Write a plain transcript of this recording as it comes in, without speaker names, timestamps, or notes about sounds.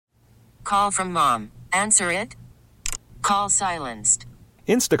call from mom. Answer it. Call silenced.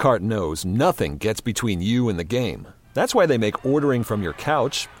 Instacart knows nothing gets between you and the game. That's why they make ordering from your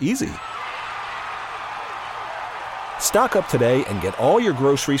couch easy. Stock up today and get all your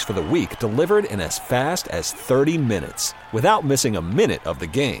groceries for the week delivered in as fast as 30 minutes without missing a minute of the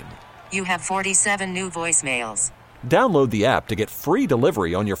game. You have 47 new voicemails. Download the app to get free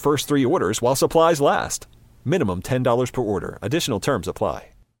delivery on your first 3 orders while supplies last. Minimum $10 per order. Additional terms apply.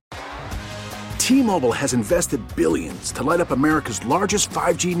 T-Mobile has invested billions to light up America's largest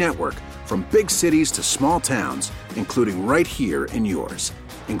 5G network, from big cities to small towns, including right here in yours.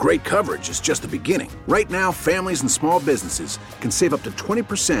 And great coverage is just the beginning. Right now, families and small businesses can save up to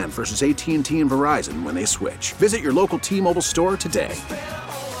 20% versus AT&T and Verizon when they switch. Visit your local T-Mobile store today.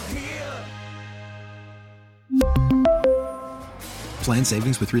 Plan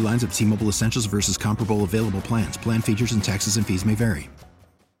savings with 3 lines of T-Mobile Essentials versus comparable available plans. Plan features and taxes and fees may vary.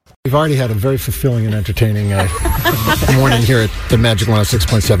 We've already had a very fulfilling and entertaining morning here at the Magic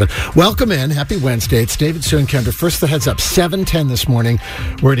 106.7. Welcome in. Happy Wednesday. It's David, Sue, and Kendra. First, the heads up. 7:10 this morning.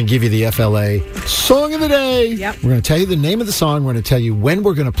 We're going to give you the FLA Song of the Day. Yep. We're going to tell you the name of the song. We're going to tell you when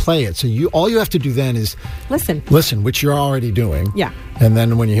we're going to play it. So all you have to do then is listen, which you're already doing. Yeah. And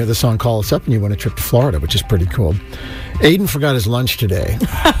then when you hear the song, call us up and you win a trip to Florida, which is pretty cool. Aiden forgot his lunch today.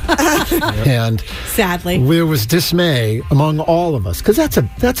 And sadly, there was dismay among all of us because that's a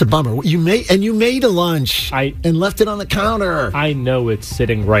bummer. You made a lunch and left it on the counter. I know it's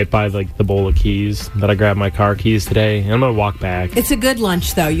sitting right by the bowl of keys that I grabbed my car keys today, and I'm gonna walk back. It's a good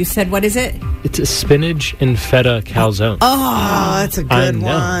lunch, though. You said, what is it? It's a spinach and feta calzone. Oh, that's a good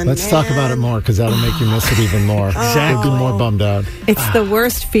one. Let's talk about it more because that'll make you miss it even more. Exactly. You'll be more bummed out. It's the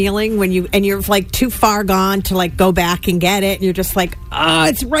worst feeling when you're too far gone to go back and get it, and you're just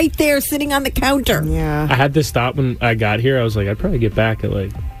it's right there sitting on the counter. Yeah. I had this thought when I got here. I was like, I'd probably get back at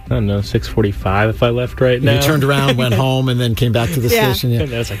 6:45 if I left right now. You turned around, went home, and then came back to the station. Yeah.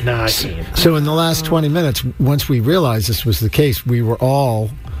 And I was like, nah, I can't. So in the last 20 minutes, once we realized this was the case, we were all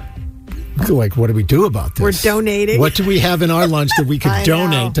what do we do about this? We're donating. What do we have in our lunch that we could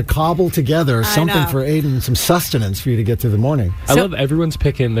donate to cobble together something for Aiden, some sustenance for you to get through the morning? I love everyone's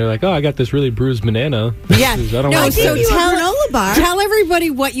picking. They're like, oh, I got this really bruised banana. Yeah. Tell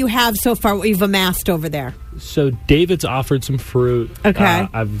everybody what you have so far, what you've amassed over there. So David's offered some fruit. Okay.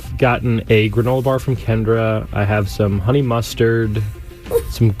 I've gotten a granola bar from Kendra. I have some honey mustard,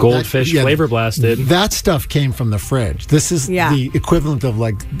 some goldfish flavor blasted. That stuff came from the fridge. This is the equivalent of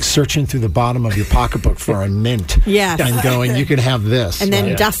searching through the bottom of your pocketbook for a mint. Yes. And going, you can have this. And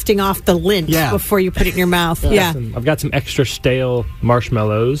then dusting off the lint before you put it in your mouth. I've got some extra stale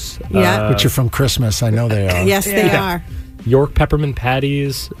marshmallows. Which are from Christmas. I know they are. Yes, they are. York peppermint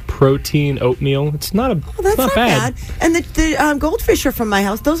patties, protein oatmeal. It's not that's not bad. And the goldfish are from my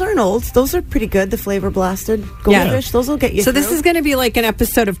house. Those aren't old. Those are pretty good. The flavor blasted goldfish. Those will get you. So this is going to be like an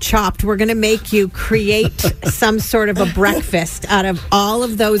episode of Chopped. We're going to make you create some sort of a breakfast out of all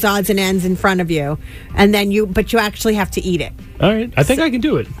of those odds and ends in front of you, and then you actually have to eat it. All right, I think I can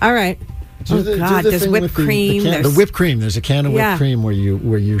do it. All right. There's whipped cream. The whipped cream. There's a can of whipped cream where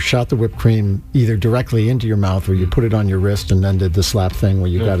you shot the whipped cream either directly into your mouth or you put it on your wrist and then did the slap thing where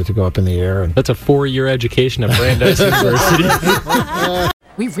you got it to go up in the air. That's a 4-year education at Brandeis University.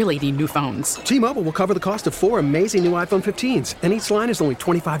 We really need new phones. T-Mobile will cover the cost of 4 amazing new iPhone 15s, and each line is only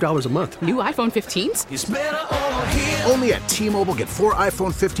 $25 a month. New iPhone 15s? It's better over here. Only at T-Mobile, get 4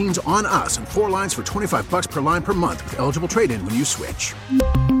 iPhone 15s on us and 4 lines for $25 per line per month with eligible trade-in when you switch.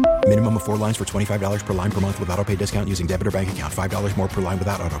 Minimum of 4 lines for $25 per line per month with autopay discount using debit or bank account. $5 more per line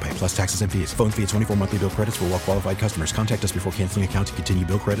without autopay, plus taxes and fees. Phone fee at 24 monthly bill credits for well-qualified customers. Contact us before canceling account to continue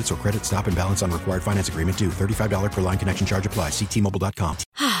bill credits or credit stop and balance on required finance agreement due. $35 per line connection charge applies. See T-Mobile.com.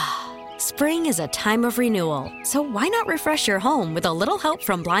 Spring is a time of renewal, so why not refresh your home with a little help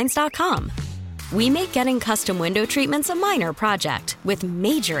from Blinds.com? We make getting custom window treatments a minor project with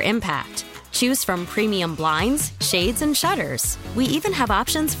major impact. Choose from premium blinds, shades, and shutters. We even have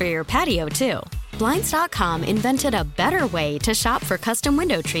options for your patio, too. Blinds.com invented a better way to shop for custom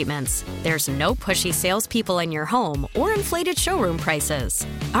window treatments. There's no pushy salespeople in your home or inflated showroom prices.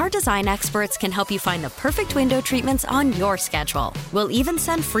 Our design experts can help you find the perfect window treatments on your schedule. We'll even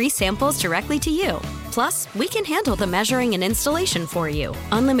send free samples directly to you. Plus, we can handle the measuring and installation for you.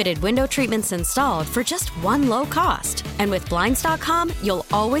 Unlimited window treatments installed for just one low cost. And with Blinds.com, you'll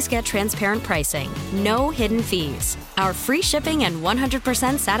always get transparent pricing. No hidden fees. Our free shipping and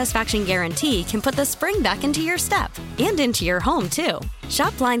 100% satisfaction guarantee can put the spring back into your step and into your home, too.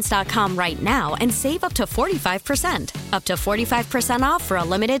 Shop Blinds.com right now and save up to 45%. Up to 45% off for a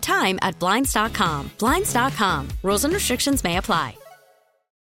limited time at Blinds.com. Blinds.com. Rules and restrictions may apply.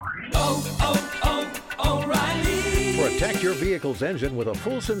 Oh, Protect your vehicle's engine with a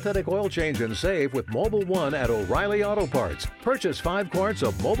full synthetic oil change and save with Mobile One at O'Reilly Auto Parts. Purchase 5 quarts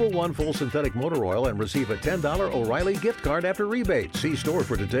of Mobile One full synthetic motor oil and receive a $10 O'Reilly gift card after rebate. See store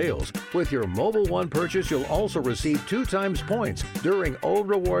for details. With your Mobile One purchase, you'll also receive 2 times points during O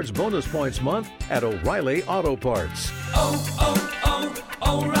Rewards Bonus Points Month at O'Reilly Auto Parts.